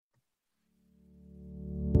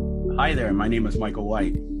Hi there, my name is Michael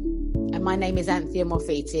White. And my name is Anthea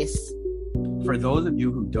Morphetis. For those of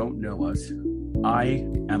you who don't know us, I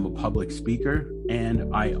am a public speaker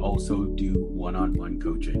and I also do one-on-one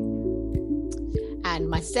coaching. And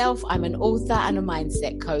myself, I'm an author and a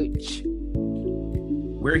mindset coach.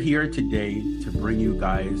 We're here today to bring you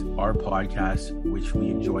guys our podcast, which we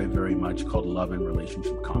enjoy very much, called Love and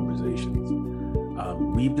Relationship Conversations.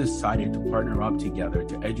 We've decided to partner up together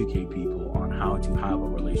to educate people on how to have a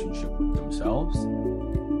relationship with themselves,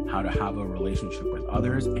 how to have a relationship with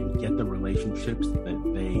others, and get the relationships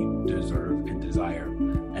that they deserve and desire.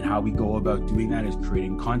 And how we go about doing that is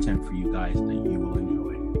creating content for you guys that you will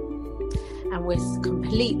enjoy. And we're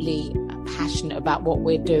completely passionate about what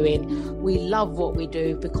we're doing. We love what we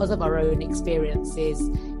do because of our own experiences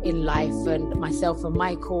in life. And myself and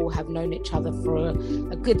Michael have known each other for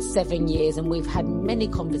a good 7 years, and we've had many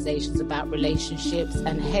conversations about relationships,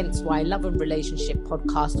 and hence why Love and Relationship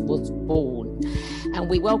Podcast was born. And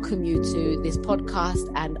we welcome you to this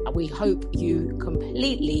podcast, and we hope you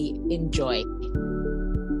completely enjoy.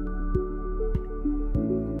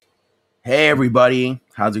 Hey everybody,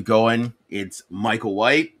 how's it going? It's Michael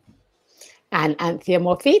White. And Anthea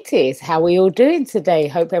Morphetis. How are we all doing today?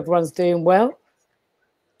 Hope everyone's doing well.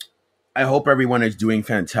 I hope everyone is doing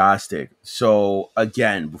fantastic. So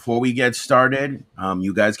again, before we get started,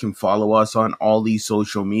 you guys can follow us on all these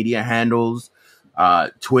social media handles,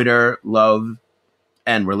 Twitter, Love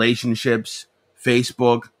and Relationships,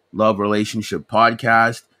 Facebook, Love Relationship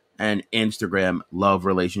Podcast, and Instagram,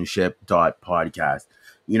 loverelationship.podcast.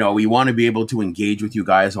 You know, we want to be able to engage with you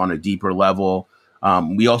guys on a deeper level.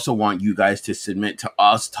 We also want you guys to submit to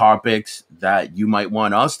us topics that you might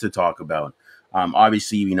want us to talk about.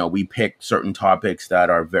 Obviously, you know, we pick certain topics that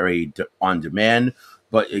are very on demand.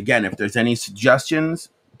 But again, if there's any suggestions,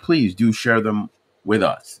 please do share them with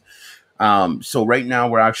us. So right now,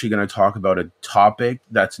 we're actually going to talk about a topic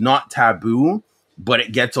that's not taboo, but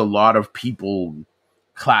it gets a lot of people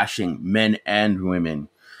clashing, men and women.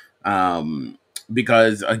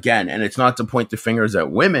 Because again, and it's not to point the fingers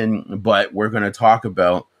at women, but we're going to talk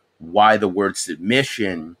about why the word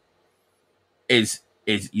submission has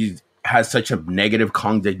such a negative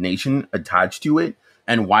connotation attached to it,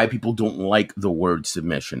 and why people don't like the word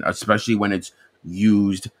submission, especially when it's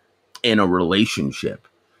used in a relationship.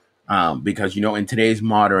 Because, you know, in today's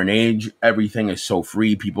modern age, everything is so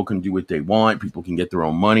free. People can do what they want. People can get their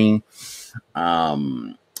own money.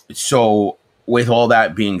 So with all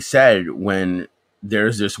that being said, when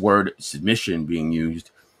there's this word submission being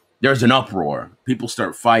used, there's an uproar. People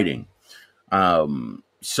start fighting.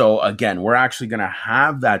 So again, we're actually going to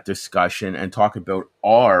have that discussion and talk about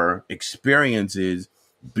our experiences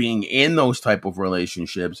being in those type of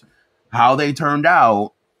relationships, how they turned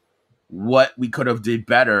out, what we could have did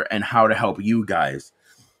better, and how to help you guys.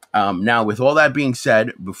 Now, with all that being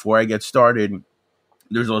said, before I get started,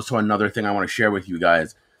 there's also another thing I want to share with you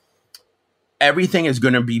guys. Everything is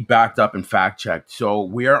going to be backed up and fact checked. So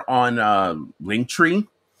we're on Linktree,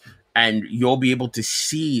 and you'll be able to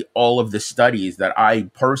see all of the studies that I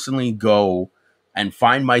personally go and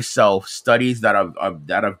find myself, studies that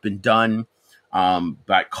have been done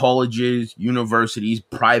by colleges, universities,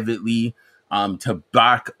 privately, to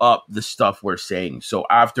back up the stuff we're saying. So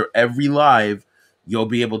after every live, you'll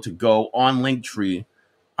be able to go on Linktree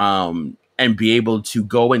and be able to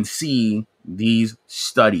go and see these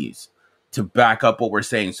studies to back up what we're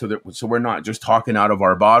saying, so we're not just talking out of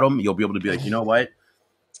our bottom. You'll be able to be like, you know what?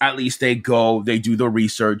 At least they do the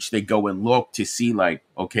research, they go and look to see, like,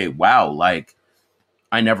 okay, wow, like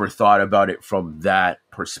I never thought about it from that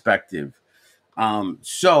perspective.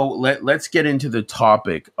 So let's get into the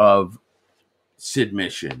topic of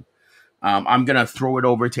submission. I'm gonna throw it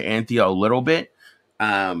over to Anthea a little bit. What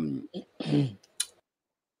I'm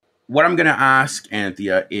gonna ask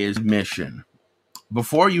Anthea is submission.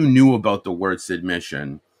 Before you knew about the word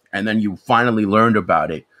submission, and then you finally learned about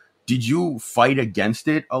it, did you fight against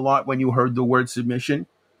it a lot when you heard the word submission?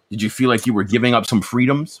 Did you feel like you were giving up some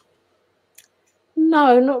freedoms?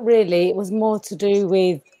 No, not really. It was more to do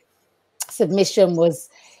with submission.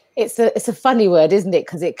 It's a funny word, isn't it?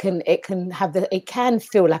 Because it can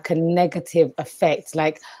feel like a negative effect,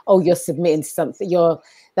 like, oh, you're submitting to something,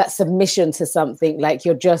 that submission to something, like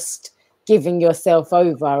you're just giving yourself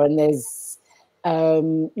over, and there's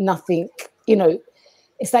nothing, you know,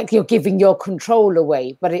 it's like you're giving your control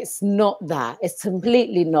away, but it's not that. It's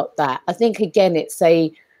completely not that. I think, again, it's an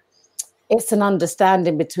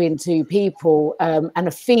understanding between two people, and a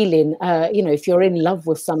feeling, you know, if you're in love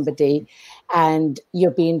with somebody and you're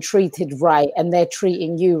being treated right and they're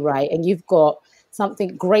treating you right, and you've got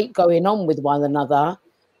something great going on with one another,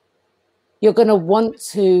 you're going to want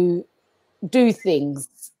to do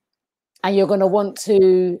things, and you're going to want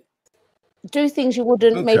to do things you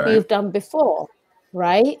wouldn't maybe have done before,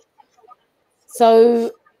 right?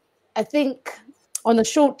 So I think on the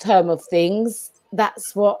short term of things,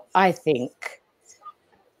 that's what I think.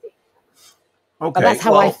 Okay. But that's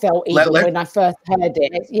how I felt even when I first heard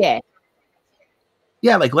it. Yeah.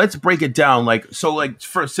 Yeah, like let's break it down. Like, so like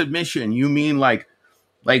for submission, you mean like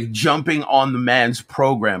jumping on the man's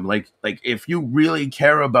program. Like if you really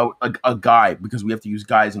care about a guy, because we have to use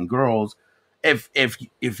guys and girls, if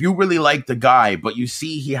you really like the guy, but you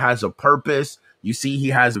see he has a purpose, you see he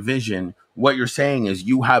has a vision, what you're saying is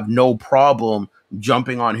you have no problem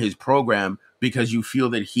jumping on his program because you feel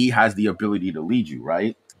that he has the ability to lead you,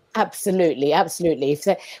 right? Absolutely.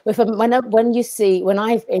 So when you see,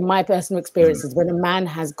 in my personal experiences, when a man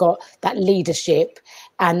has got that leadership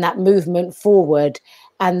and that movement forward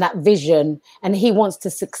and that vision, and he wants to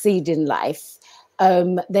succeed in life,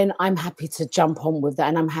 then I'm happy to jump on with that,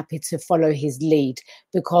 and I'm happy to follow his lead,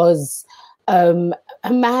 because a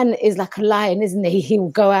man is like a lion, isn't he? He will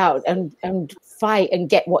go out and fight and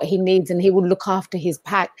get what he needs, and he will look after his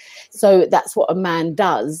pack. So that's what a man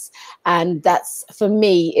does. And that's, for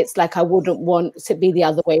me, it's like I wouldn't want to be the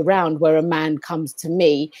other way around, where a man comes to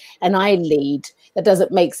me and I lead. That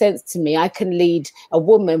doesn't make sense to me. I can lead. A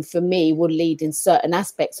woman, for me, will lead in certain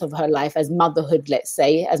aspects of her life, as motherhood, let's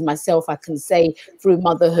say. As myself, I can say through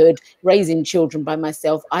motherhood, raising children by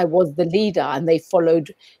myself, I was the leader and they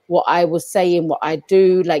followed what I was saying, what I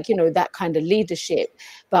do, like, you know, that kind of leadership.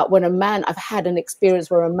 But when a man, I've had an experience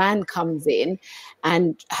where a man comes in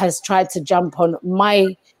and has tried to jump on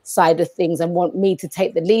my side of things and want me to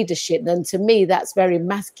take the leadership, then to me that's very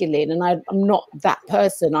masculine, and I'm not that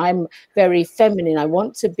person. I'm very feminine. I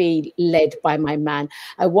want to be led by my man.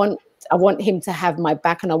 I want him to have my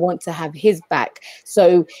back, and I want to have his back.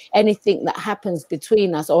 So anything that happens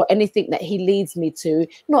between us, or anything that he leads me to,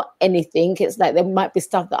 not anything, it's like there might be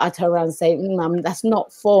stuff that I turn around and say, that's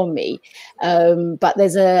not for me. But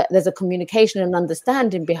there's a communication and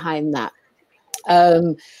understanding behind that.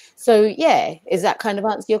 So yeah, is that kind of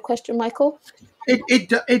answer your question, Michael?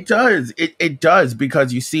 It does. It does,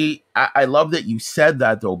 because you see, I love that you said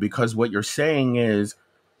that, though, because what you're saying is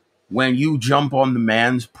when you jump on the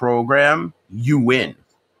man's program, you win.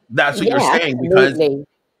 That's what you're saying. Absolutely.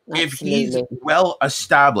 Because if he's well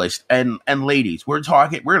established, and ladies, we're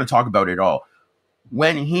going to talk about it all.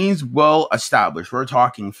 When he's well established, we're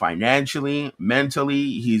talking financially, mentally,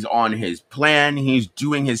 he's on his plan, he's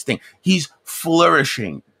doing his thing, he's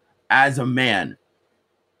flourishing as a man.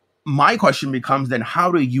 My question becomes then, how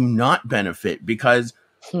do you not benefit? Because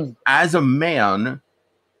as a man,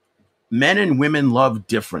 men and women love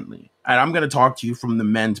differently. And I'm going to talk to you from the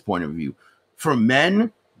men's point of view. For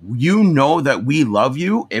men, you know that we love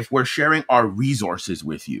you if we're sharing our resources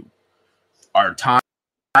with you, our time,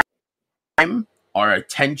 our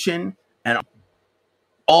attention, and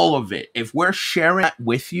all of it. If we're sharing that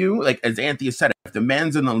with you, like as Anthea said, if the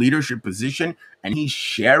man's in the leadership position and he's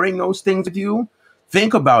sharing those things with you,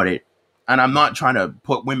 think about it. And I'm not trying to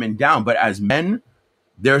put women down, but as men,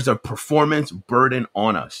 there's a performance burden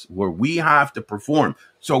on us where we have to perform.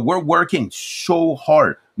 So we're working so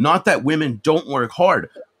hard. Not that women don't work hard,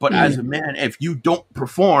 but as a man, if you don't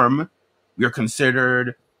perform, you're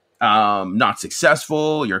considered not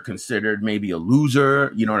successful. You're considered maybe a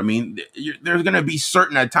loser. You know what I mean? There's going to be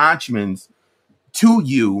certain attachments to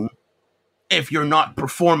you if you're not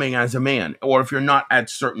performing as a man, or if you're not at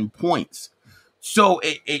certain points. So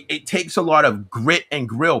it takes a lot of grit and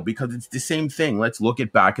grill, because it's the same thing. Let's look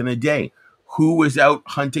at back in the day. Who was out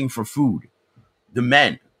hunting for food? The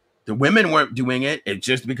men. The women weren't doing it. It's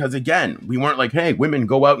just because, again, we weren't like, hey, women,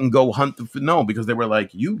 go out and go hunt the food. No, because they were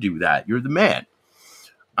like, you do that. You're the man.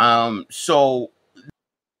 So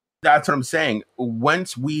that's what I'm saying.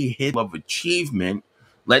 Once we hit of achievement,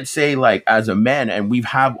 let's say like as a man, and we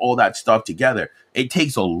have all that stuff together, it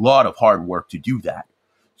takes a lot of hard work to do that.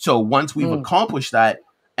 So once we've accomplished that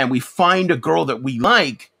and we find a girl that we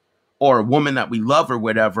like, or a woman that we love or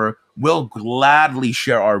whatever, we'll gladly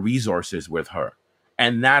share our resources with her.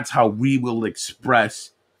 And that's how we will express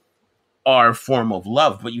our form of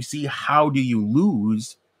love. But you see, how do you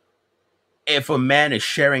lose if a man is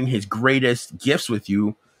sharing his greatest gifts with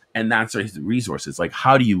you and that's his resources? Like,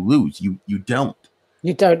 how do you lose? You don't.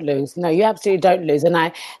 You don't lose. No, you absolutely don't lose.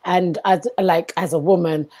 And as a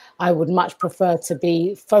woman, I would much prefer to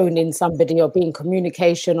be phoning somebody or be in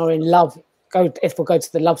communication or in love. If we go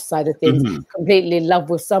to the love side of things, completely in love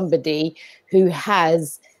with somebody who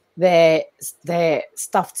has their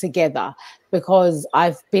stuff together, because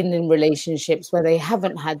I've been in relationships where they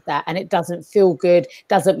haven't had that, and it doesn't feel good,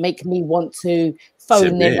 doesn't make me want to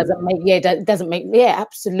phone in doesn't make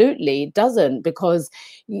absolutely it doesn't, because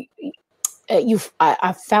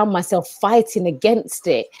I found myself fighting against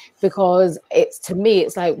it, because to me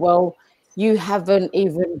it's like, well, you haven't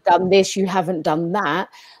even done this, you haven't done that,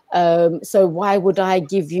 so why would I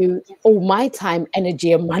give you all my time,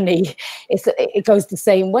 energy and money? It goes the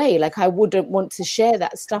same way. Like, I wouldn't want to share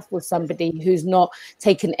that stuff with somebody who's not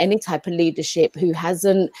taken any type of leadership, who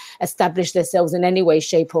hasn't established themselves in any way,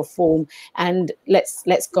 shape or form. And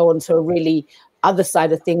let's go on to a really other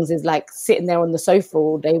side of things, is like sitting there on the sofa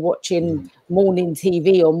all day watching morning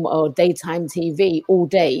TV or daytime TV all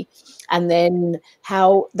day. And then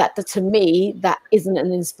how that, to me, that isn't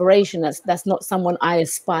an inspiration. That's not someone I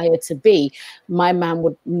aspire to be. My man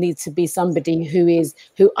would need to be somebody who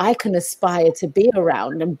I can aspire to be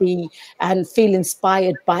around and feel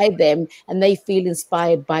inspired by them, and they feel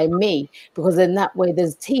inspired by me, because in that way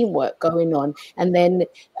there's teamwork going on. And then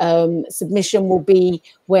submission will be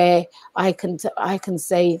where I can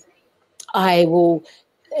say,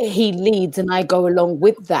 he leads and I go along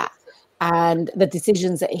with that. And the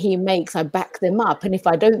decisions that he makes, I back them up. And if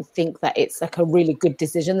I don't think that it's like a really good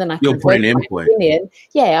decision, then you'll put an input.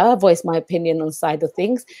 Yeah, I'll voice my opinion on side of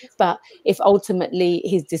things. But if ultimately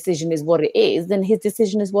his decision is what it is, then his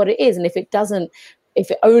decision is what it is. And if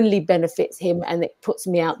it only benefits him and it puts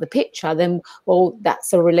me out the picture, then, well,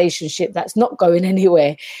 that's a relationship that's not going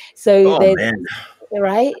anywhere. So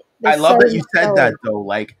right? I love that you said that, though.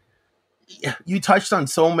 Like, you touched on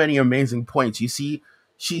so many amazing points. You see,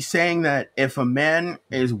 she's saying that if a man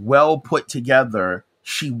is well put together,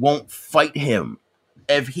 she won't fight him.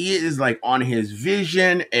 If he is like on his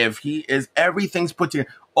vision, everything's put together,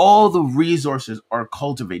 all the resources are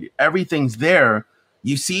cultivated, everything's there.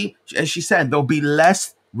 You see, as she said, there'll be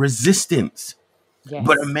less resistance. Yes.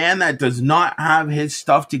 But a man that does not have his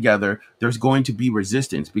stuff together, there's going to be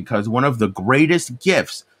resistance, because one of the greatest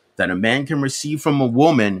gifts that a man can receive from a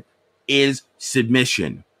woman is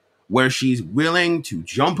submission, where she's willing to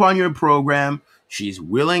jump on your program, she's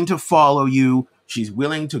willing to follow you, she's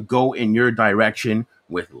willing to go in your direction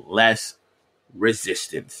with less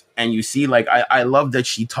resistance. And you see, like, I love that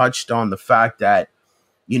she touched on the fact that,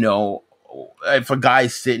 you know, if a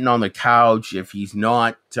guy's sitting on the couch, if he's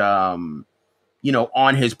not, on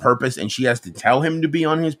his purpose, and she has to tell him to be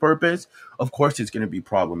on his purpose, of course it's going to be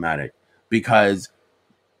problematic. Because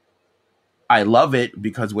I love it,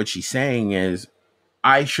 because what she's saying is,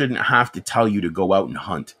 I shouldn't have to tell you to go out and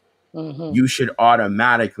hunt. Mm-hmm. You should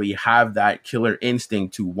automatically have that killer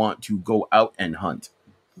instinct to want to go out and hunt.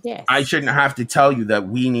 Yes. I shouldn't have to tell you that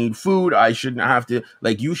we need food. I shouldn't have to,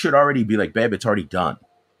 like, you should already be like, babe, it's already done.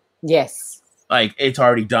 Yes. Like, it's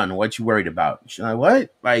already done. What you worried about? She's like,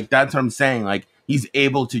 what? Like, that's what I'm saying. Like, he's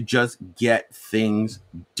able to just get things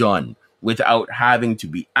done without having to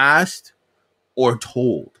be asked or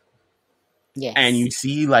told. Yes. And you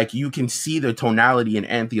see, like, you can see the tonality in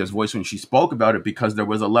Anthea's voice when she spoke about it, because there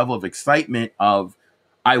was a level of excitement of,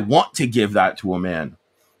 I want to give that to a man.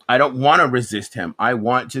 I don't want to resist him. I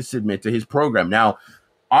want to submit to his program. Now,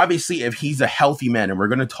 obviously, if he's a healthy man, and we're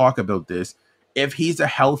going to talk about this, if he's a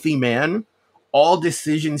healthy man, all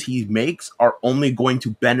decisions he makes are only going to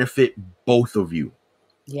benefit both of you.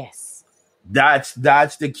 Yes. That's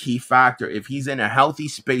the key factor. If he's in a healthy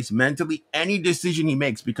space mentally, any decision he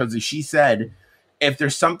makes, because as she said, if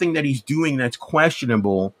there's something that he's doing that's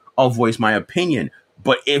questionable, I'll voice my opinion.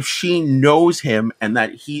 But if she knows him and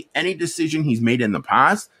that any decision he's made in the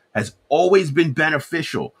past has always been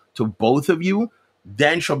beneficial to both of you,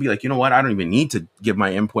 then she'll be like, you know what? I don't even need to give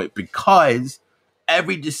my input, because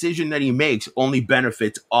every decision that he makes only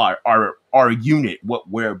benefits our unit, what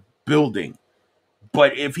we're building.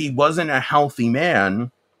 But if he wasn't a healthy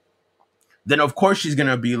man, then of course she's going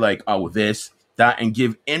to be like, oh, this, that, and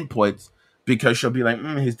give inputs, because she'll be like,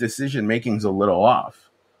 his decision making's a little off.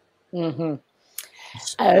 Mm-hmm.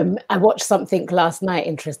 I watched something last night,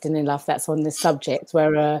 interesting enough, that's on this subject,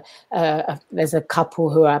 where there's a couple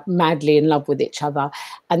who are madly in love with each other,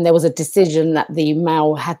 and there was a decision that the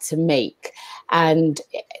male had to make, and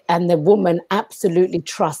the woman absolutely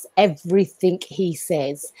trusts everything he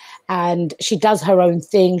says, and she does her own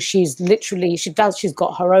thing. She's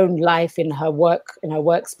got her own life in her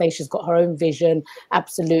workspace. She's got her own vision,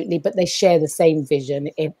 absolutely, but they share the same vision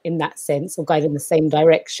in that sense, or going in the same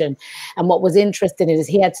direction. And what was interesting is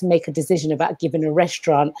he had to make a decision about giving a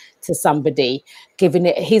restaurant to somebody, giving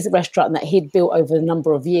it his restaurant that he'd built over a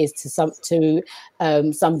number of years to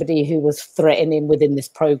somebody who was threatening within this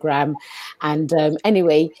program. And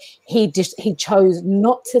anyway, he chose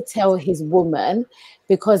not to tell his woman,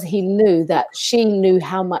 because he knew that she knew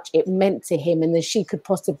how much it meant to him, and that she could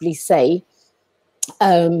possibly say,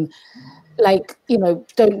 like,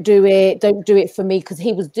 don't do it for me, because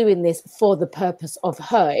he was doing this for the purpose of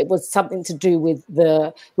her. It was something to do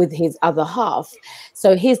with his other half.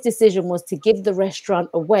 So his decision was to give the restaurant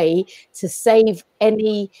away to save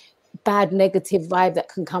any bad negative vibe that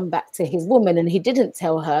can come back to his woman. And he didn't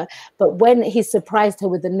tell her, but when he surprised her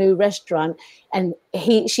with a new restaurant, and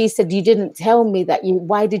she said, you didn't tell me that,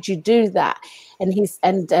 why did you do that? And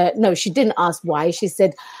no, she didn't ask why. She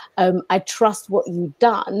said, I trust what you've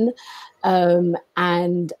done, and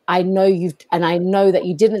I know that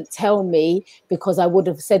you didn't tell me, because I would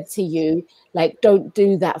have said to you, like, don't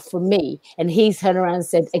do that for me. And he turned around and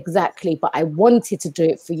said, exactly, but I wanted to do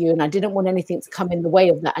it for you, and I didn't want anything to come in the way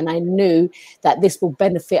of that, and I knew that this will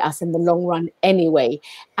benefit us in the long run anyway.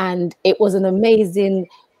 And it was an amazing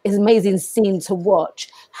scene to watch,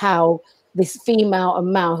 how this female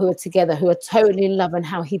and male who are together, who are totally in love, and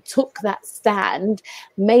how he took that stand,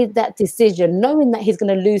 made that decision, knowing that he's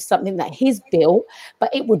going to lose something that he's built,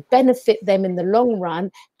 but it would benefit them in the long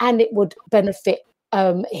run, and it would benefit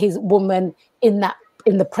his woman in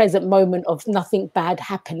the present moment of nothing bad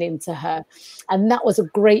happening to her. And that was a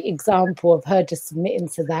great example of her just submitting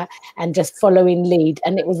to that and just following lead.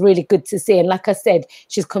 And it was really good to see. And like I said,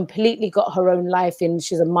 she's completely got her own life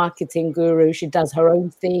she's a marketing guru. She does her own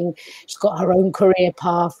thing. She's got her own career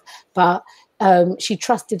path, but she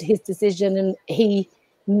trusted his decision, and he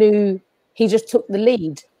just took the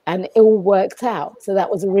lead. And it all worked out. So that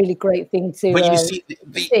was a really great thing to But you see,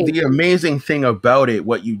 the amazing thing about it,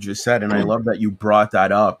 what you just said, and I love that you brought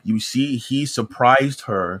that up. You see, he surprised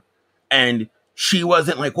her, and she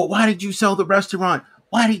wasn't like, well, why did you sell the restaurant?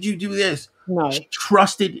 Why did you do this? No. She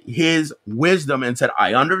trusted his wisdom and said,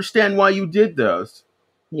 I understand why you did this.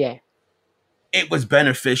 Yeah. It was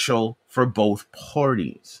beneficial for both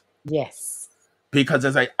parties. Yes. Because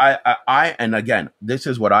as I and again, this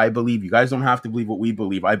is what I believe. You guys don't have to believe what we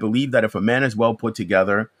believe. I believe that if a man is well put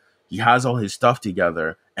together, he has all his stuff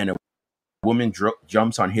together, and a woman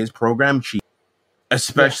jumps on his program,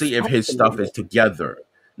 especially if his stuff is together.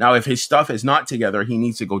 Now, if his stuff is not together, he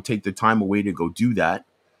needs to go take the time away to go do that,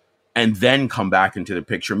 and then come back into the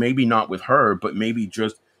picture. Maybe not with her, but maybe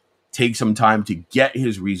just take some time to get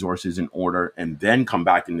his resources in order, and then come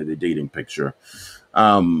back into the dating picture.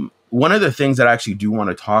 One of the things that I actually do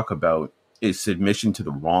want to talk about is submission to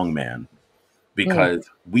the wrong man, because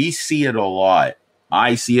we see it a lot.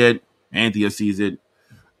 I see it, Anthea sees it,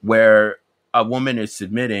 where a woman is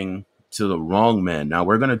submitting to the wrong man. Now,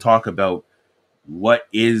 we're going to talk about what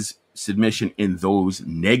is submission in those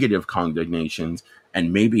negative connotations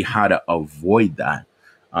and maybe how to avoid that.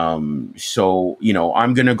 So,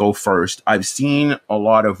 I'm going to go first. I've seen a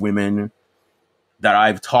lot of women that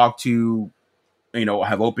I've talked to,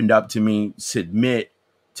 have opened up to me, submit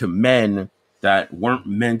to men that weren't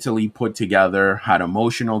mentally put together, had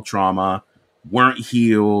emotional trauma, weren't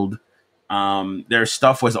healed. Their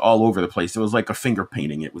stuff was all over the place. It was like a finger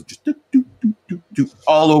painting. It was just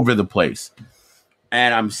all over the place.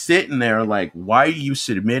 And I'm sitting there like, why are you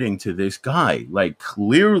submitting to this guy? Like,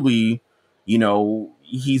 clearly,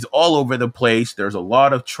 he's all over the place. There's a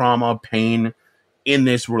lot of trauma, pain in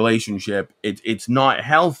this relationship. It's not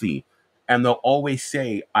healthy. And they'll always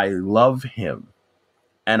say, I love him.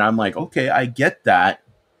 And I'm like, okay, I get that.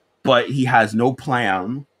 But he has no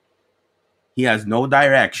plan. He has no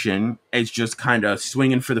direction. It's just kind of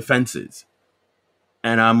swinging for the fences.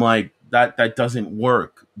 And I'm like, that doesn't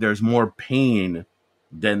work. There's more pain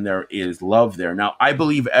than there is love there. Now, I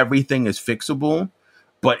believe everything is fixable.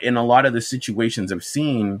 But in a lot of the situations I've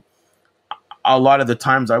seen, a lot of the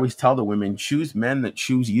times I always tell the women, choose men that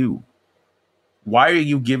choose you. Why are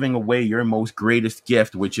you giving away your most greatest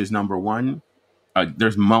gift, which is number one?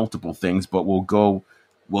 There's multiple things, but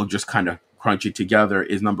we'll just kind of crunch it together.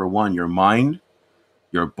 Is number one, your mind,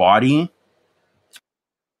 your body,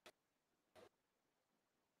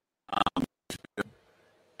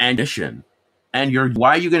 and mission. And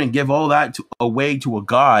why are you going to give all that away to a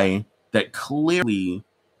guy that clearly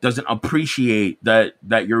doesn't appreciate that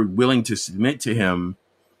you're willing to submit to him?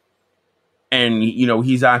 And,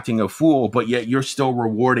 he's acting a fool, but yet you're still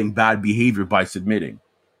rewarding bad behavior by submitting.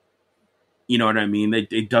 You know what I mean?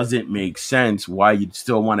 It doesn't make sense why you'd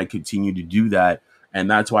still want to continue to do that.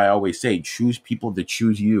 And that's why I always say, choose people that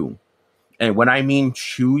choose you. And when I mean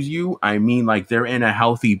choose you, I mean like they're in a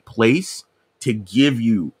healthy place to give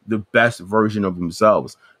you the best version of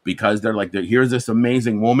themselves. Because they're like, here's this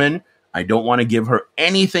amazing woman. I don't want to give her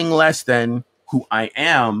anything less than who I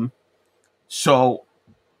am. So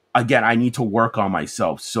again, I need to work on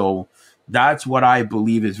myself. So that's what I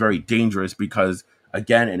believe is very dangerous, because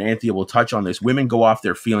again, and Anthea will touch on this, women go off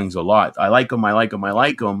their feelings a lot. I like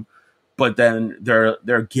them. but then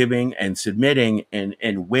they're giving and submitting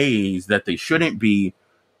in ways that they shouldn't be,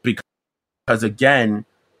 because again,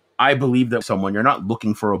 I believe that someone, you're not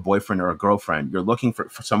looking for a boyfriend or a girlfriend, you're looking for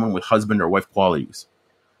someone with husband or wife qualities.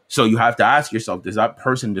 So you have to ask yourself, does that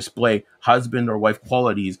person display husband or wife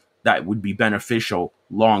qualities that would be beneficial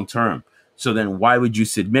long term? So then why would you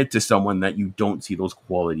submit to someone that you don't see those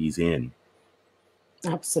qualities in?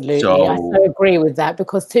 Absolutely. I so agree with that,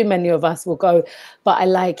 because too many of us will go, but I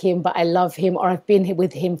like him, but I love him, or I've been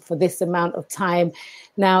with him for this amount of time.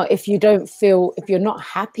 Now, if you don't feel, if you're not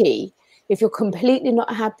happy, if you're completely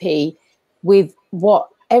not happy with what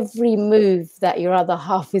every move that your other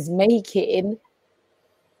half is making,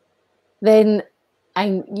 then,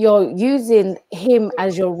 and you're using him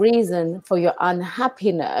as your reason for your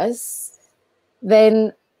unhappiness,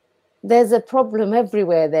 then there's a problem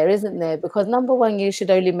everywhere there, isn't there? Because number one, you should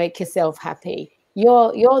only make yourself happy.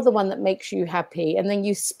 You're the one that makes you happy, and then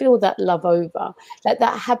you spill that love over. Like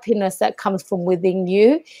that happiness that comes from within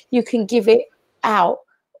you, you can give it out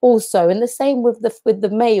also. And the same with the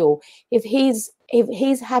male. If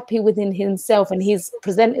he's happy within himself and he's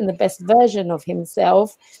presenting the best version of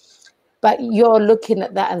himself, but you're looking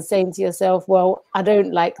at that and saying to yourself, well, I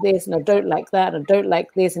don't like this and I don't like that and I don't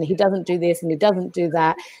like this and he doesn't do this and he doesn't do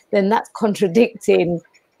that, then that's contradicting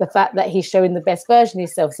the fact that he's showing the best version of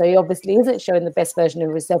himself. So he obviously isn't showing the best version of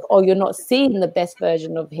himself, or you're not seeing the best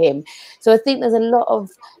version of him. So I think there's a lot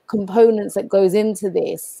of components that goes into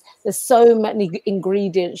this. There's so many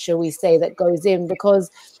ingredients, shall we say, that goes in,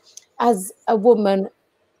 because as a woman,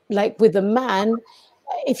 like with a man,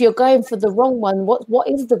 if you're going for the wrong one, what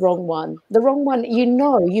is the wrong one? The wrong one,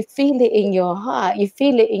 you feel it in your heart, you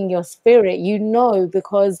feel it in your spirit,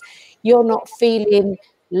 because you're not feeling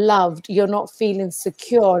loved, you're not feeling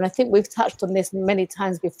secure. And I think we've touched on this many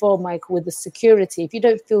times before, Michael, with the security. If you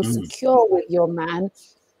don't feel secure with your man,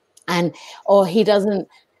 or he doesn't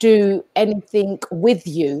do anything with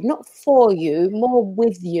you, not for you, more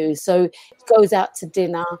with you. So he goes out to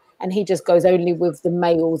dinner and he just goes only with the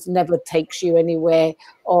males, never takes you anywhere,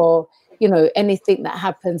 or anything that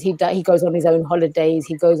happens, he goes on his own holidays,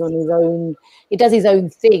 he goes on his own, he does his own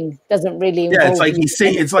thing, doesn't really involve it's like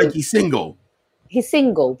he's single. He's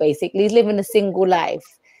single, basically. He's living a single life.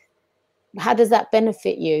 How does that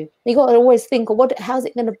benefit you? You got to always think, how's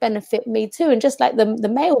it going to benefit me too? And just like the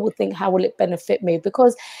male would think, how will it benefit me?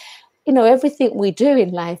 Because, everything we do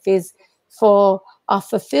in life is for our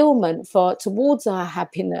fulfillment, towards our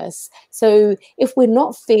happiness. So if we're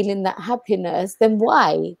not feeling that happiness, then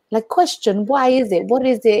why? Like, question, why is it? What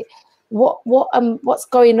is it? What's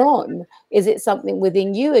going on? Is it something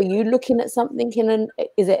within you? Are you looking at something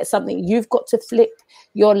is it something you've got to flip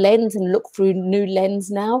your lens and look through new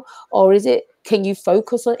lens now? Or can you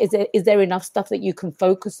focus on, is there enough stuff that you can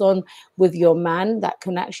focus on with your man that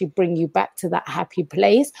can actually bring you back to that happy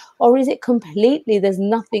place? Or is it completely, there's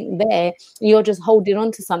nothing there, you're just holding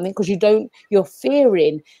on to something because you're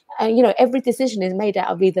fearing? Every decision is made out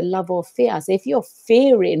of either love or fear. So if you're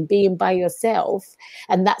fearing being by yourself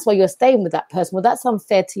and that's why you're staying with that person, well, that's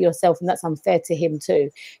unfair to yourself and that's unfair to him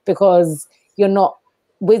too, because you're not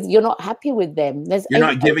happy with them. You're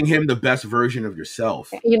not giving him the best version of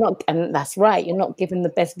yourself. And that's right. You're not giving the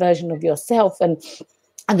best version of yourself. And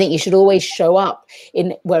I think you should always show up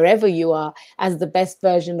in wherever you are as the best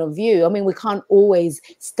version of you. I mean, we can't always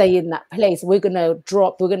stay in that place. We're going to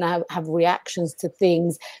drop, we're going to have reactions to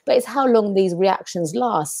things, but it's how long these reactions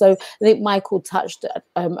last. So I think Michael touched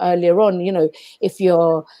earlier on, if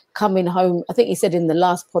you're coming home, I think he said in the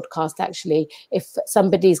last podcast, actually, if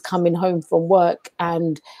somebody's coming home from work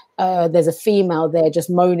and there's a female there just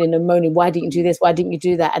moaning and moaning, why didn't you do this? Why didn't you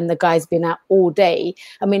do that? And the guy's been out all day.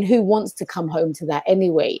 I mean, who wants to come home to that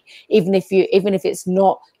anyway? Even if it's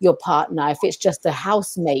not your partner, if it's just a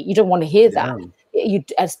housemate, you don't want to hear that.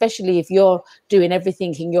 Especially if you're doing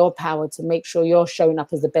everything in your power to make sure you're showing up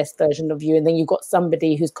as the best version of you, and then you've got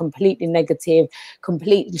somebody who's completely negative,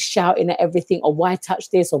 completely shouting at everything, or why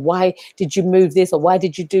touch this, or why did you move this, or why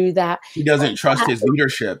did you do that? He doesn't trust his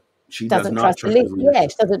leadership. She doesn't trust the leadership. Yeah,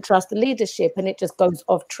 she doesn't trust the leadership, and it just goes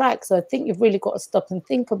off track. So I think you've really got to stop and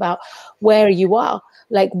think about where you are.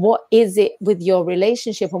 Like, what is it with your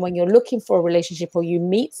relationship? And when you're looking for a relationship or you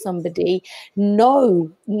meet somebody,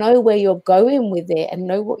 know where you're going with it and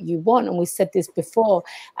know what you want. And we said this before.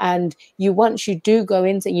 And once you do go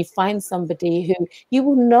into, you find somebody who you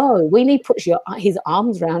will know when he puts his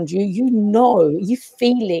arms around you, you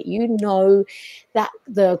feel it, that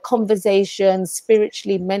the conversation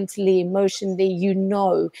spiritually, mentally, emotionally,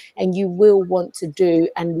 and you will want to do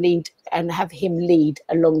and lead and have him lead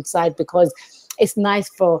alongside, because it's nice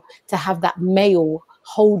to have that male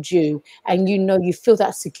hold you, and you feel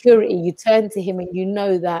that security. You turn to him and you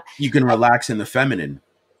know that you can relax in the feminine.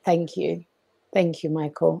 Thank you,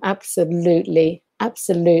 Michael. Absolutely. A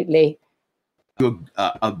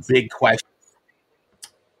big question.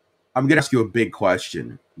 I'm going to ask you a big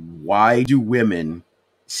question. Why do women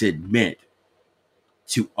submit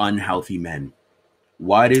to unhealthy men?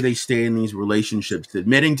 Why do they stay in these relationships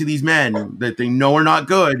admitting to these men that they know are not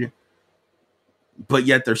good, but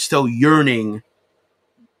yet they're still yearning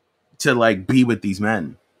to like be with these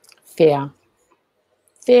men?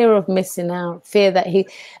 Fear of missing out, fear that a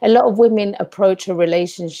lot of women approach a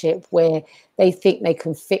relationship where they think they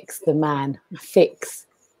can fix the man.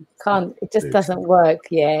 It just doesn't work.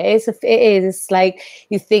 Yeah, it is. It's like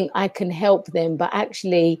you think I can help them, but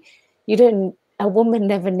actually you don't. A woman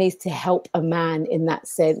never needs to help a man in that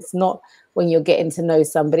sense, not when you're getting to know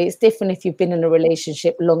somebody. It's different if you've been in a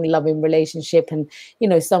relationship, long loving relationship, and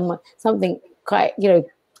something quite,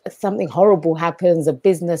 something horrible happens, a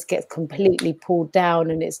business gets completely pulled down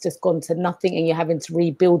and it's just gone to nothing and you're having to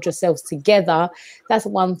rebuild yourselves together. That's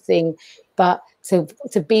one thing. But to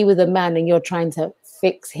be with a man and you're trying to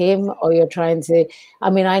fix him, or you're trying to, I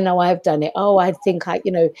know I've done it. I think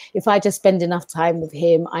if I just spend enough time with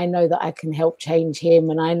him, I know that I can help change him,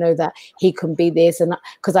 and I know that he can be this, and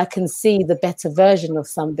because I can see the better version of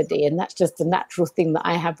somebody. And that's just a natural thing that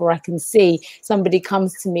I have, where I can see somebody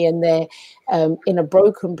comes to me and they're in a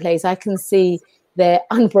broken place. I can see their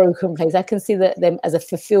unbroken place. I can see them as a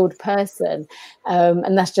fulfilled person.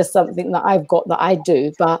 And that's just something that I've got, that I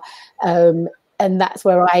do. But and that's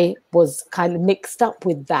where I was kind of mixed up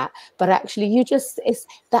with that. But actually, it's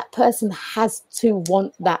that person has to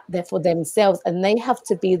want that there for themselves, and they have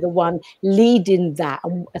to be the one leading that.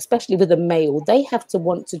 And especially with a male, they have to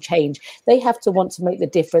want to change. They have to want to make the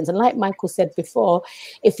difference. And like Michael said before,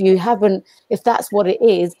 if that's what it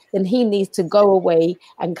is, then he needs to go away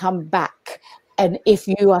and come back. And if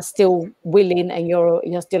you are still willing and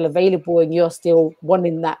you're still available and you're still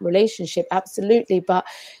wanting that relationship, absolutely.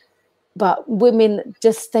 But women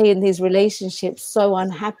just stay in these relationships so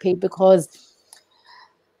unhappy because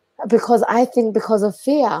I think because of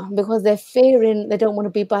fear, because they're fearing, they don't want to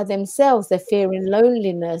be by themselves. They're fearing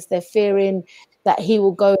loneliness. They're fearing that he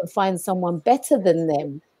will go and find someone better than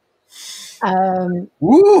them.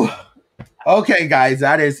 Woo. Okay, guys,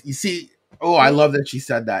 that is, you see, I love that she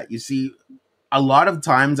said that. You see, a lot of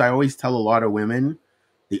times I always tell a lot of women,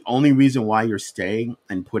 the only reason why you're staying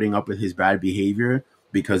and putting up with his bad behavior,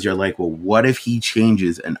 because you're like, well, what if he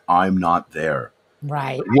changes and I'm not there?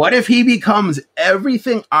 Right. What if he becomes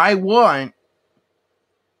everything I want,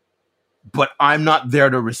 but I'm not there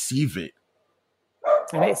to receive it?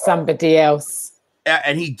 And it's somebody else.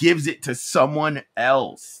 And he gives it to someone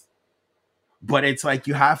else. But it's like,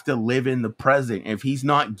 you have to live in the present. If he's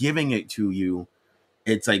not giving it to you,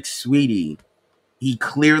 it's like, sweetie, he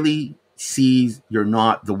clearly sees you're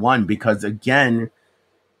not the one. Because again,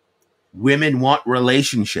 women want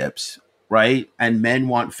relationships, right? And men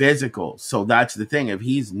want physical. So that's the thing. If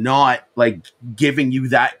he's not like giving you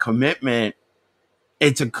that commitment,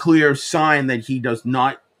 it's a clear sign that he does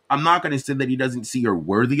not, I'm not going to say that he doesn't see you're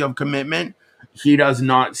worthy of commitment. He does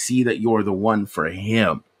not see that you're the one for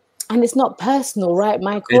him. And it's not personal, right,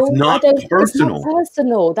 Michael? It's not personal. It's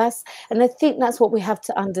not personal. And I think that's what we have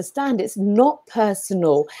to understand. It's not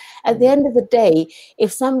personal. At the end of the day,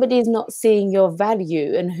 if somebody is not seeing your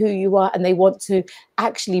value and who you are, and they want to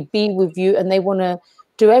actually be with you, and they want to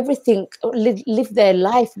do everything, live their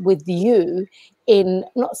life with you, I'm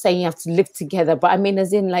not saying you have to live together, but I mean,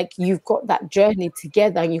 as in, like, you've got that journey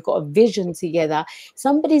together and you've got a vision together.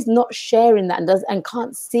 Somebody's not sharing that and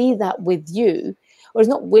can't see that with you, or is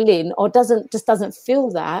not willing, or doesn't feel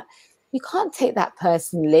that, you can't take that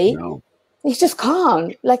personally. No. You just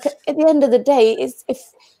can't. Like, at the end of the day,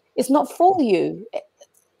 it's not for you.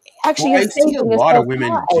 Actually, I see a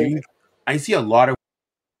lot of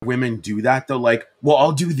women do that though. Like, well,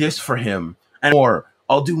 I'll do this for him, or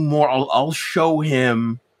I'll do more. I'll show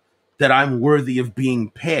him that I'm worthy of being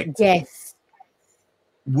picked. Yes.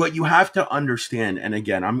 What you have to understand, and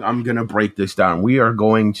again, I'm going to break this down. We are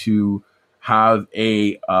going to have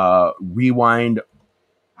a rewind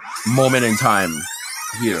moment in time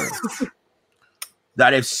here.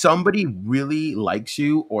 That if somebody really likes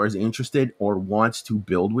you or is interested or wants to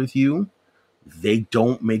build with you, they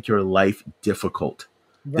don't make your life difficult.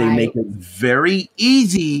 Right. They make it very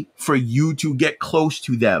easy for you to get close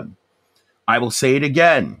to them. I will say it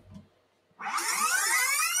again.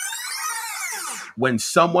 When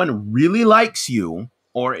someone really likes you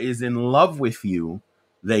or is in love with you,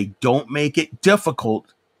 they don't make it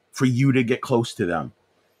difficult for you to get close to them.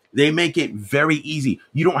 They make it very easy.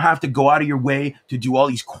 You don't have to go out of your way to do all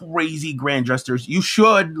these crazy grand gestures. You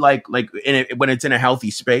should when it's in a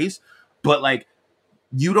healthy space, but like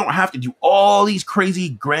you don't have to do all these crazy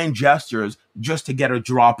grand gestures just to get a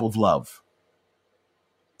drop of love.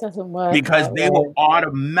 Doesn't work because they will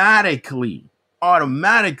automatically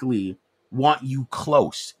want you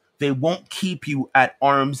close. They won't keep you at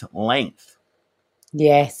arm's length.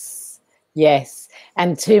 Yes.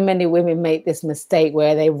 And too many women make this mistake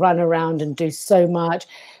where they run around and do so much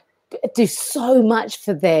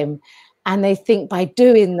for them. And they think by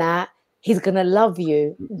doing that, he's going to love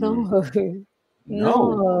you.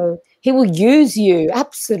 No. He will use you.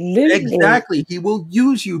 Absolutely. Exactly. He will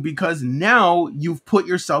use you because now you've put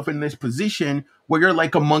yourself in this position where you're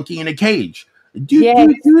like a monkey in a cage.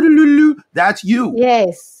 That's you.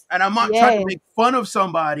 Yes. And I'm not trying to make fun of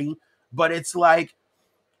somebody, but it's like,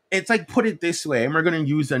 put it this way, and we're going to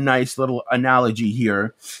use a nice little analogy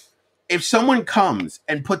here. If someone comes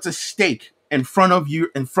and puts a steak in front of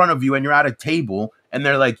you, and you're at a table, and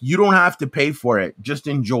they're like, you don't have to pay for it, just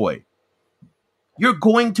enjoy. You're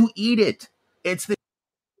going to eat it. It's the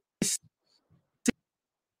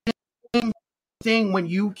same thing when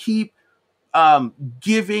you keep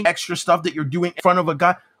giving extra stuff that you're doing in front of a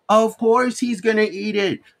guy. Of course he's going to eat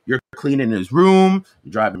it. You're cleaning his room,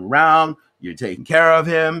 you're driving around, you're taking care of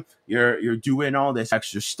him, you're doing all this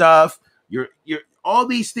extra stuff. You're all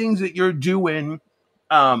these things that you're doing,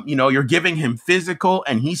 you're giving him physical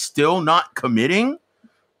and he's still not committing.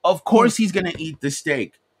 Of course he's going to eat the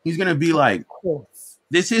steak. He's going to be like,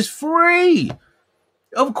 this is free.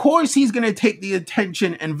 Of course he's going to take the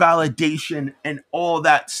attention and validation and all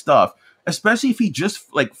that stuff, especially if he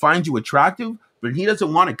just like finds you attractive, but he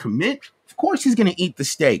doesn't want to commit. Of course he's going to eat the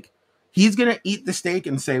steak. He's going to eat the steak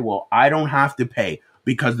and say, well, I don't have to pay,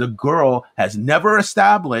 because the girl has never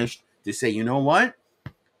established to say, you know what?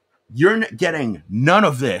 You're getting none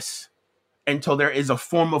of this until there is a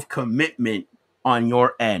form of commitment on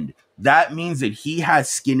your end. That means that he has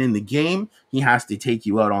skin in the game. He has to take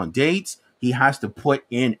you out on dates. He has to put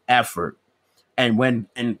in effort. And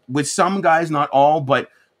with some guys, not all, but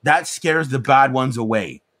that scares the bad ones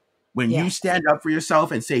away. When you stand up for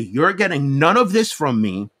yourself and say, you're getting none of this from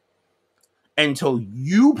me until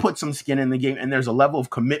you put some skin in the game and there's a level of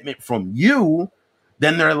commitment from you,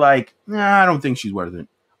 then they're like, nah, I don't think she's worth it.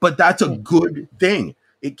 But that's a good thing.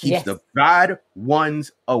 It keeps the bad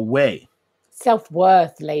ones away.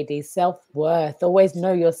 Self-worth, ladies, self-worth. Always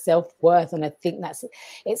know your self-worth. And I think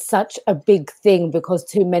it's such a big thing because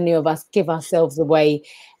too many of us give ourselves away.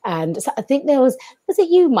 And so I think was it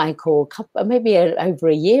you, Michael, maybe over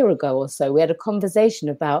a year ago or so, we had a conversation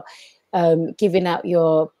about giving out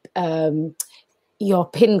your PIN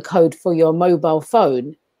code for your mobile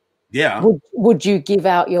phone. Yeah. Would you give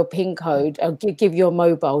out your PIN code or give your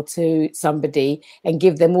mobile to somebody and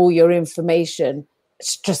give them all your information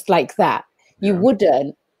just like that? You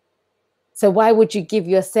wouldn't. So why would you give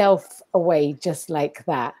yourself away just like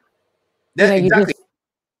that? Exactly.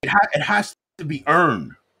 It has to be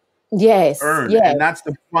earned. Yes. Earned. Yeah. And that's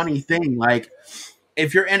the funny thing. Like,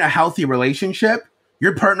 if you're in a healthy relationship,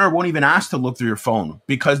 your partner won't even ask to look through your phone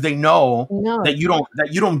because they know that you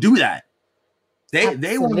don't do that.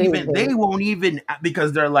 They won't even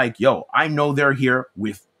because they're like, yo, I know they're here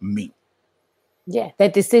with me. Yeah, their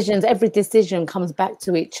decisions, every decision comes back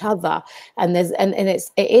to each other, and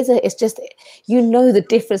it's just, you know, the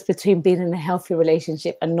difference between being in a healthy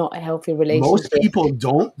relationship and not a healthy relationship. Most people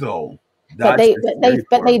don't, though. But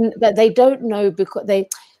they don't know because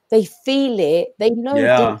they feel it. They know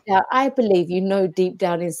deep down. I believe you know deep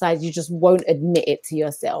down inside. You just won't admit it to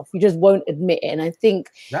yourself. You just won't admit it. And I think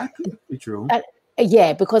that could be true.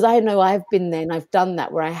 Yeah, because I know I've been there and I've done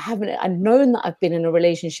that where I've known that I've been in a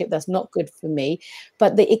relationship that's not good for me,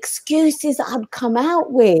 but the excuses I'd come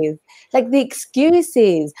out with, like the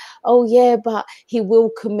excuses, oh yeah, but he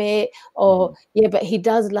will commit, or yeah, but he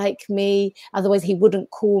does like me, otherwise he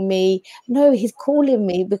wouldn't call me. No, he's calling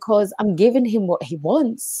me because I'm giving him what he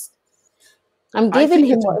wants. I'm giving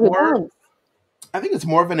him what he wants. I think it's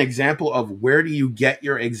more of an example of where do you get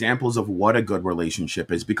your examples of what a good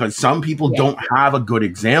relationship is, because some people don't have a good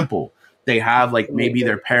example. They have maybe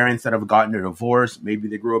their parents that have gotten a divorce. Maybe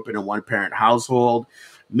they grew up in a one-parent household.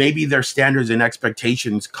 Maybe their standards and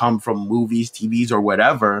expectations come from movies, TVs, or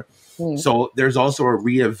whatever. So there's also a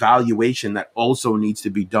reevaluation that also needs to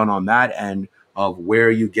be done on that end of where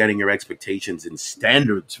are you getting your expectations and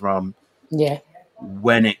standards from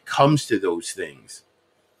when it comes to those things.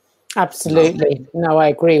 Absolutely. No, I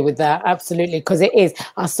agree with that. Absolutely. Because it is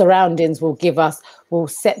our surroundings will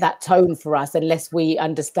set that tone for us unless we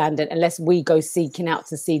understand it, unless we go seeking out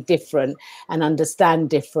to see different and understand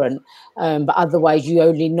different. But otherwise, you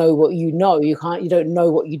only know what you know. You don't know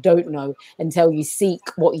what you don't know until you seek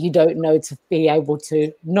what you don't know to be able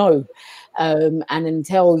to know. And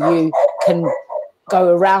until you can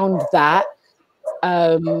go around that,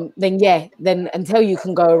 then until you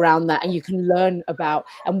can go around that and you can learn about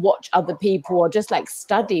and watch other people, or just like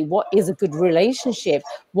study what is a good relationship,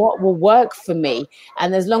 what will work for me.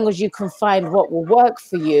 And as long as you can find what will work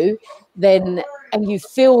for you, then, and you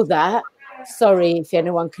feel that, sorry if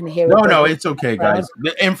anyone can hear a No, dog no, in it's okay, the background.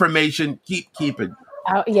 guys. The information, keep it.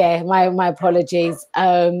 Yeah, my apologies.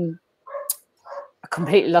 I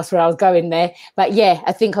completely lost where I was going there. But yeah,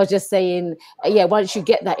 I think I was just saying, yeah, once you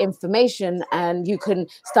get that information and you can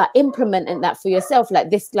start implementing that for yourself, like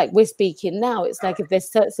this, like we're speaking now, it's like if there's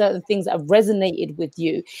certain things that have resonated with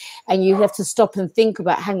you and you have to stop and think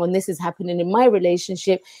about, hang on, this is happening in my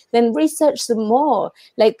relationship, then research some more.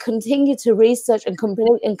 Like continue to research and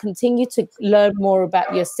continue to learn more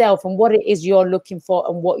about yourself and what it is you're looking for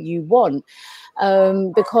and what you want.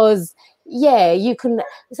 Because yeah, you can,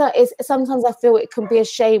 so it's sometimes I feel it can be a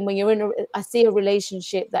shame when you're in I see a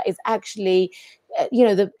relationship that is actually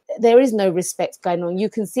there is no respect going on. You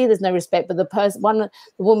can see there's no respect, but the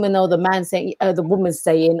woman or the man saying, the woman's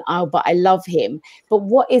saying, oh, but I love him. But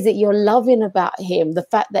what is it you're loving about him? The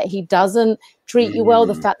fact that he doesn't treat you well,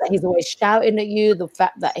 the fact that he's always shouting at you, the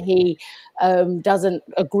fact that he doesn't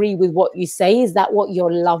agree with what you say. Is that what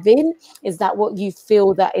you're loving? Is that what you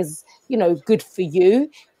feel that is, good for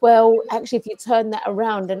you? Well, actually, if you turn that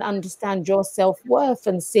around and understand your self-worth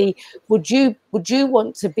and see, would you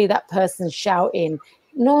want to be that person shouting?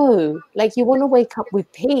 No, like you want to wake up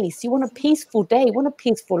with peace. You want a peaceful day. You want a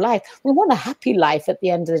peaceful life. We want a happy life at the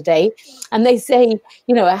end of the day. And they say,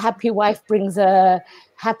 a happy wife brings a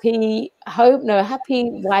happy home. No, a happy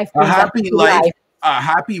wife A brings a happy happy life, life. a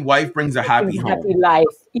happy wife brings a happy Brings a happy home. life.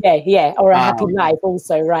 Yeah, or a happy Um, life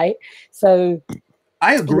also, right? So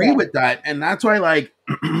I agree yeah, with that, and that's why, like,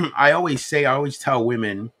 I always tell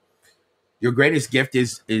women, your greatest gift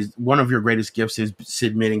is one of your greatest gifts is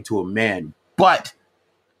submitting to a man, but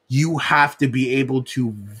you have to be able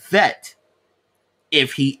to vet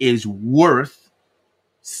if he is worth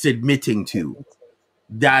submitting to.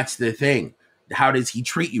 That's the thing. How does he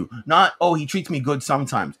treat you? Not, oh, he treats me good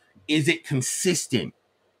sometimes. Is it consistent?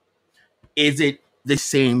 Is it the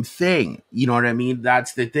same thing? You know what I mean?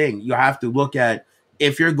 That's the thing. You have to look at,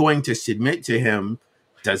 if you're going to submit to him,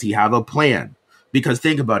 does he have a plan? Because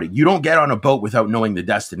think about it. You don't get on a boat without knowing the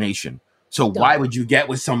destination. So why no. would you get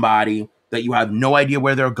with somebody that you have no idea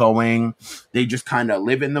where they're going? They just kind of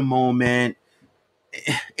live in the moment.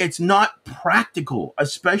 It's not practical,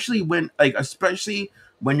 especially when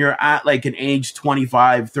you're at like an age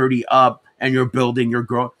 25, 30 up and you're building your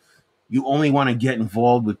growth. You only want to get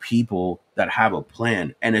involved with people that have a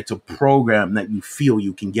plan, and it's a program that you feel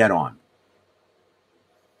you can get on.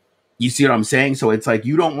 You see what I'm saying? So it's like,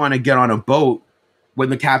 you don't want to get on a boat when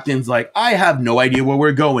the captain's like, I have no idea where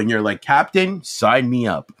we're going. You're like, Captain, sign me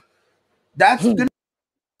up. That's going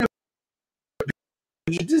to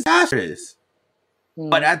be disastrous.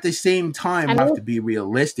 But at the same time, And we have to be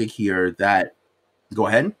realistic here that, go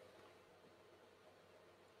ahead.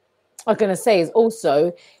 I was going to say is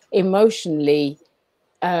also emotionally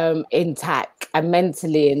intact and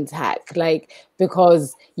mentally intact, like,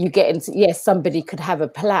 because you get into, yes, somebody could have a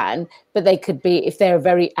plan, but they could be, if they're a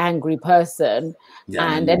very angry person,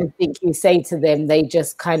 Yeah, and anything you say to them, they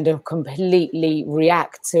just kind of completely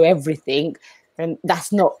react to everything, and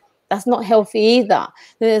that's not healthy either.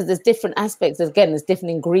 There's different aspects. There's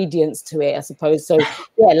different ingredients to it, I suppose. So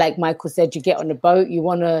yeah, like Michael said, you get on a boat, you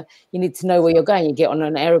need to know where you're going. You get on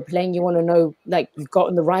an aeroplane, you want to know, like, you've got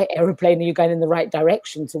on the right aeroplane and you're going in the right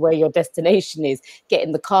direction to where your destination is. Get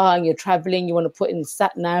in the car and you're traveling, you want to put in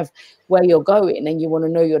sat nav where you're going and you want to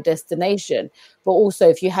know your destination. But also,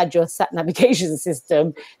 if you had your sat navigation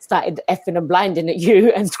system started effing and blinding at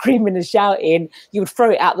you and screaming and shouting, you would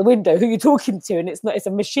throw it out the window. Who are you talking to? And it's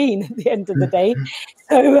a machine at the end of the day.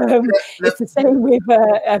 So it's the same with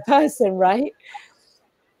a person, right?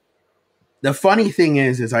 The funny thing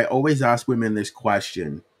is I always ask women this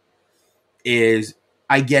question is,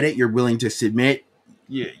 I get it, you're willing to submit,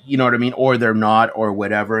 you know what I mean, or they're not, or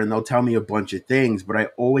whatever, and they'll tell me a bunch of things, but I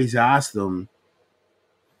always ask them,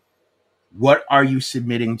 what are you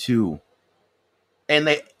submitting to? And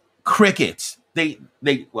they crickets. A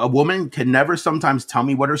woman can never sometimes tell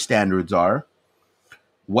me what her standards are,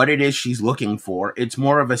 what it is she's looking for. It's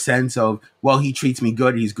more of a sense of, well, he treats me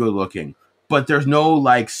good, he's good looking. but there's no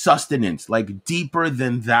like sustenance, like deeper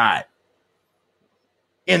than that,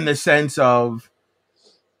 in the sense of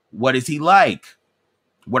what is he like?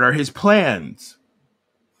 What are his plans?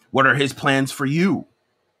 What are his plans for you?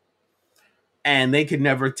 And they could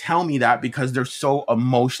never tell me that because they're so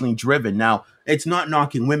emotionally driven. Now, it's not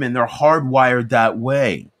knocking women, they're hardwired that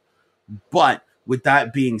way. But with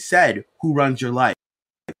that being said, who runs your life?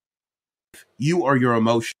 You or your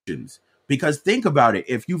emotions? Because think about it.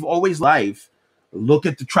 If you've always life, look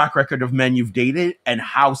at the track record of men you've dated and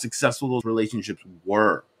how successful those relationships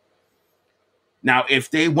were. Now, if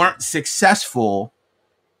they weren't successful,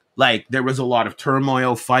 like there was a lot of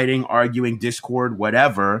turmoil, fighting, arguing, discord,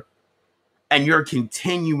 whatever, and you're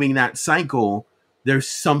continuing that cycle, there's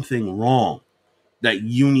something wrong that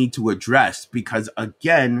you need to address. Because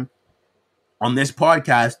again, on this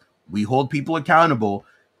podcast, we hold people accountable.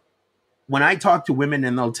 When I talk to women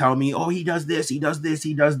and they'll tell me, oh, he does this, he does this,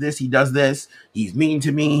 he does this, he does this, he's mean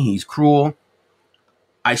to me, he's cruel,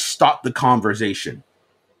 I stop the conversation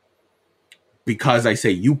because I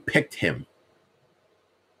say, you picked him.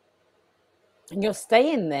 And you're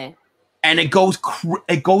staying there. And it goes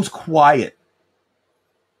quiet.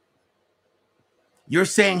 You're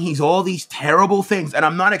saying he's all these terrible things, and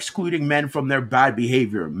I'm not excluding men from their bad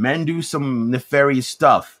behavior. Men do some nefarious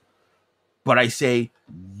stuff. But I say,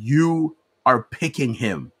 you are picking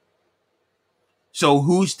him. So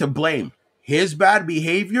who's to blame? His bad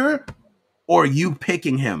behavior or you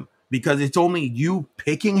picking him? Because it's only you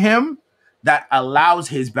picking him that allows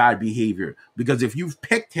his bad behavior. Because if you've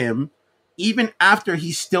picked him, even after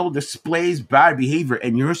he still displays bad behavior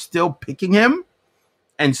and you're still picking him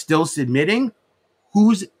and still submitting,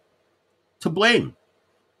 who's to blame?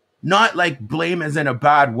 Not like blame as in a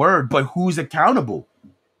bad word, but who's accountable?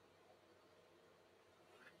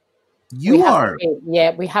 You are.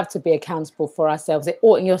 We have to be accountable for ourselves.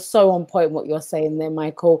 And you're so on point what you're saying there,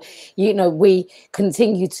 Michael. You know, we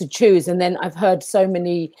continue to choose. And then I've heard so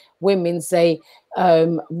many women say,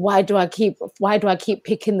 why do I keep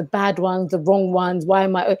picking the bad ones, the wrong ones? Why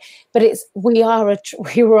am I? But we are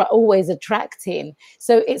always attracting.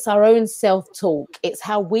 So it's our own self-talk. It's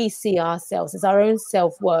how we see ourselves. It's our own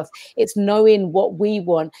self-worth. It's knowing what we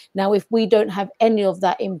want. Now, if we don't have any of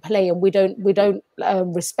that in play and we don't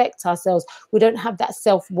respect ourselves, we don't have that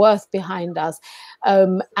self-worth behind us,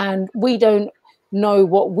 and we don't know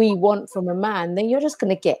what we want from a man, then you're just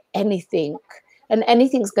going to get anything. And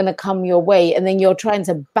anything's going to come your way. And then you're trying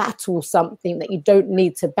to battle something that you don't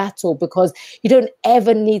need to battle, because you don't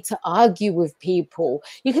ever need to argue with people.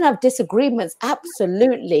 You can have disagreements,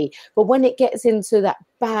 absolutely. But when it gets into that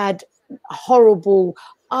bad, horrible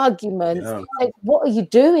argument, like, what are you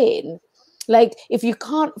doing? Like, if you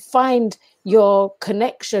can't find your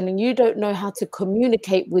connection and you don't know how to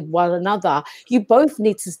communicate with one another, you both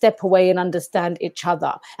need to step away and understand each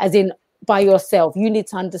other, as in, by yourself. You need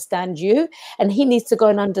to understand you, and he needs to go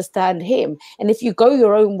and understand him. And if you go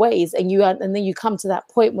your own ways and then you come to that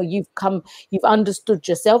point where you've understood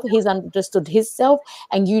yourself, he's understood himself,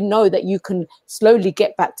 and you know that you can slowly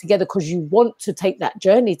get back together because you want to take that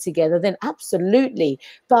journey together, then absolutely.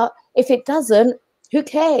 But if it doesn't, who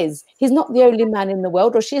cares? He's not the only man in the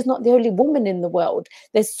world, or she's not the only woman in the world.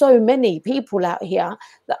 There's so many people out here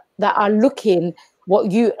that are looking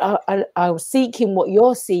what you are seeking, what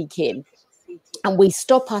you're seeking. And we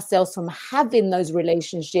stop ourselves from having those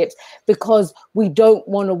relationships because we don't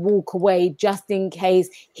want to walk away just in case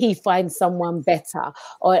he finds someone better,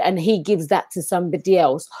 and he gives that to somebody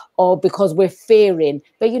else, or because we're fearing.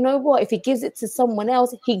 But you know what? If he gives it to someone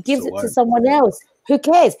else, he gives it to someone else. Who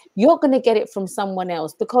cares? You're going to get it from someone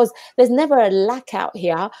else, because there's never a lack out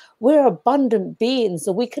here. We're abundant beings,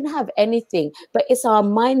 so we can have anything. But it's our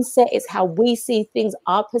mindset, it's how we see things,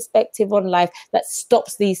 our perspective on life that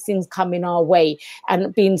stops these things coming our way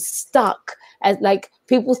and being stuck. As like,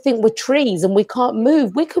 people think we're trees and we can't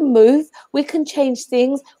move. We can move. We can change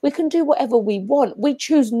things. We can do whatever we want. We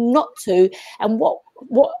choose not to. And what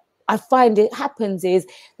I find it happens is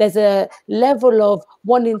there's a level of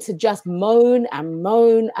wanting to just moan and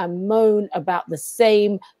moan and moan about the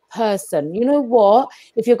same person. You know what?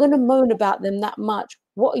 If you're going to moan about them that much,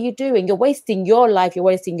 what are you doing? You're wasting your life. You're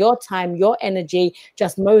wasting your time, your energy,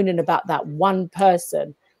 just moaning about that one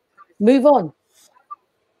person. Move on.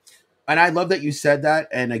 And I love that you said that.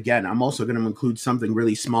 And again, I'm also going to include something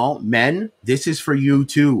really small. Men, this is for you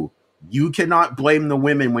too. You cannot blame the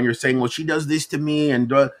women when you're saying, well, she does this to me,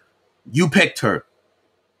 and you picked her.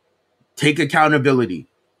 Take accountability.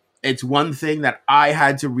 It's one thing that I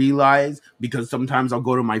had to realize, because sometimes I'll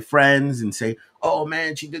go to my friends and say, oh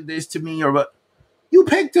man, she did this to me, or what. You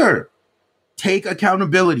picked her. take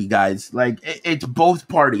accountability, guys. Like it's both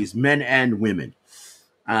parties, men and women.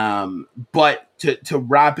 But to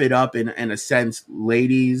wrap it up in a sense,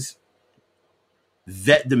 ladies,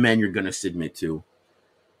 vet the men you're going to submit to.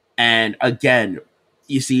 And again,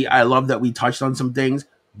 you see, I love that we touched on some things.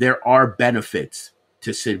 There are benefits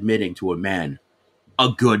to submitting to a man, a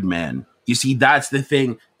good man. You see, that's the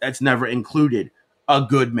thing that's never included. A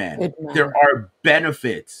good man. Good man. There are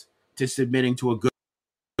benefits to submitting to a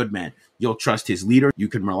good man. You'll trust his leader. You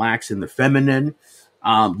can relax in the feminine.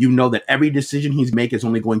 You know that every decision he's making is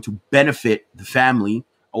only going to benefit the family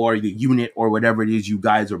or the unit or whatever it is you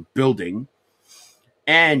guys are building.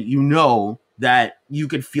 And you know that you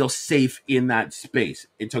can feel safe in that space.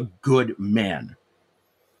 It's a good man.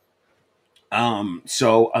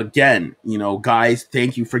 So again, you know, guys,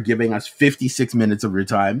 thank you for giving us 56 minutes of your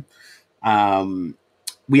time.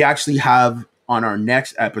 We actually have on our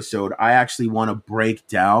next episode, I actually want to break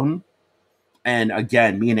down. And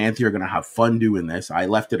again, me and Anthony are going to have fun doing this. I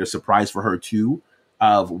left it a surprise for her too,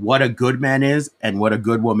 of what a good man is and what a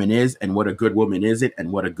good woman is and what a good woman isn't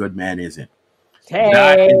and what a good man isn't. Hey.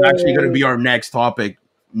 That is actually going to be our next topic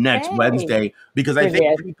next Wednesday, because I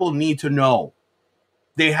think people need to know.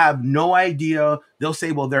 They have no idea. They'll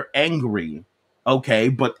say, well, they're angry. Okay,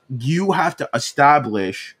 but you have to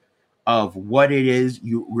establish of what it is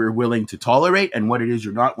you're willing to tolerate and what it is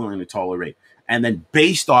you're not willing to tolerate. And then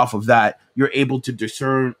based off of that, you're able to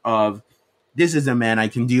discern of, this is a man I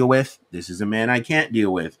can deal with. This is a man I can't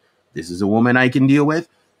deal with. This is a woman I can deal with.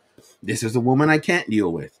 This is a woman I can't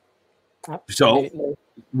deal with. Absolutely. So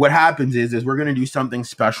what happens is we're going to do something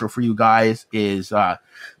special for you guys.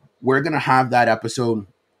 We're going to have that episode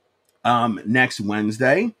next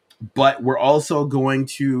Wednesday. But we're also I'm going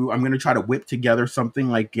to try to whip together something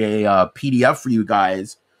like a PDF for you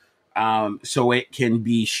guys, so it can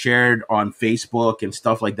be shared on Facebook and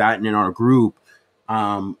stuff like that, and in our group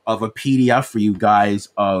of a PDF for you guys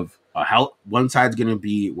of one side's going to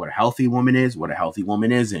be what a healthy woman is, what a healthy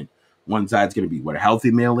woman isn't. One side's going to be what a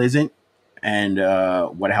healthy male isn't, and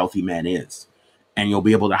what a healthy man is. And you'll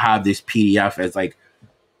be able to have this PDF as like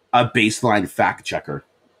a baseline fact checker.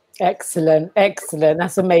 Excellent.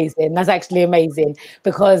 That's amazing. That's actually amazing,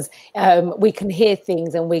 because we can hear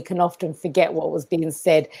things and we can often forget what was being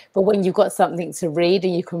said. But when you've got something to read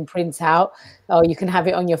and you can print out, or you can have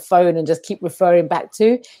it on your phone and just keep referring back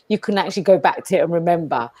to, you can actually go back to it and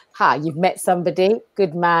remember, you've met somebody,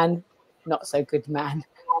 good man, not so good man,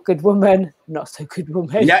 good woman, not so good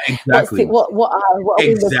woman. Yeah, exactly. What are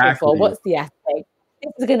we looking for? What's the aspect?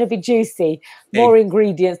 This is going to be juicy. More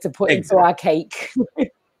ingredients to put into our cake.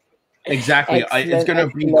 Exactly. It's going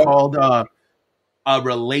to be called a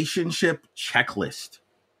relationship checklist.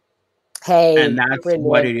 Hey, and that's brilliant.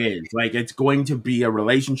 What it is. Like, it's going to be a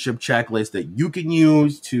relationship checklist that you can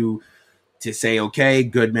use to say, okay,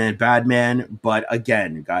 good man, bad man. But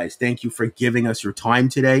again, guys, thank you for giving us your time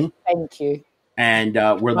today. Thank you. And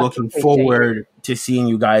we're looking forward to seeing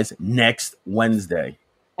you guys next Wednesday.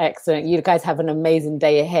 Excellent. You guys have an amazing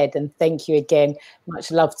day ahead. And thank you again. Much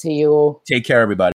love to you all. Take care, everybody.